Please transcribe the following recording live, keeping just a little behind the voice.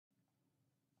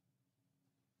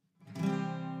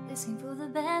this ain't for the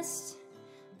best.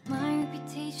 My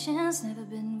reputation's never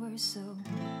been worse, so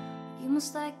you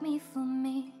must like me for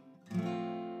me.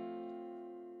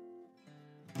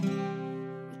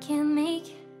 We can't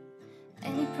make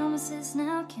any promises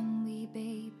now, can we,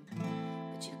 babe?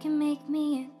 But you can make me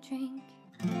a drink.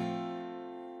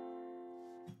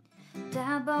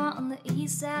 Dive bar on the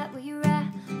east side where you're at.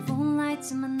 Phone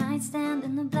lights in my nightstand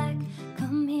in the black.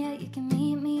 Come here, you can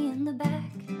meet me in the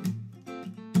back.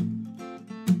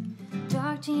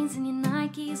 Dark jeans and your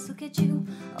Nikes, look at you.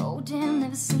 Oh damn,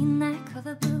 never seen that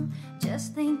color blue.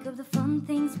 Just think of the fun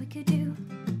things we could do.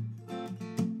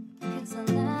 Cause I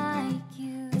like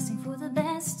you. This ain't for the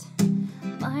best.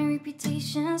 My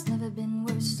reputation's never been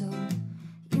worse, so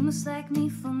you must like me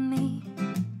for me.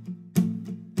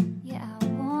 Yeah, I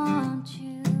want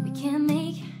you. We can't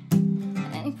make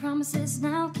any promises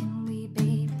now, can we,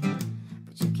 babe?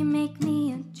 But you can make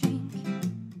me a drink.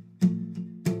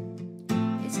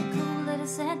 Is it cool that I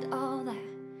said all that?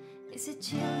 Is it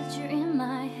chill that you're in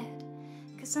my head?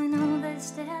 Cause I know that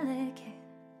it's delicate.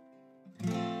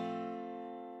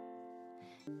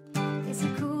 Is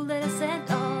it cool that I said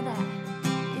all that?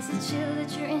 Is it chill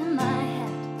that you're in my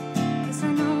head? Cause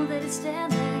I know that it's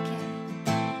delicate.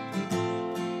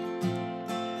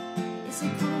 Is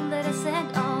it cool that I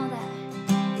said all that?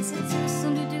 Is it too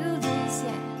soon to do this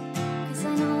yet? Cause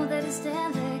I know that it's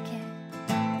delicate.